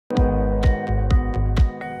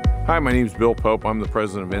Hi, my name is Bill Pope. I'm the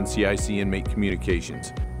president of NCIC Inmate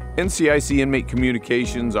Communications. NCIC Inmate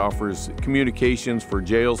Communications offers communications for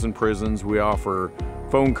jails and prisons. We offer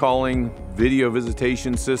phone calling, video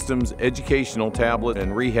visitation systems, educational tablet,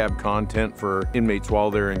 and rehab content for inmates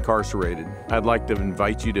while they're incarcerated. I'd like to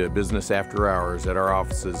invite you to business after hours at our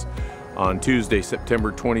offices on Tuesday,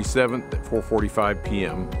 September 27th at 4:45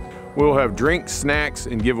 p.m. We'll have drinks, snacks,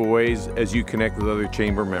 and giveaways as you connect with other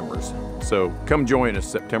chamber members. So come join us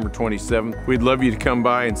September 27th. We'd love you to come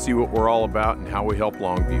by and see what we're all about and how we help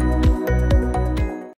Longview.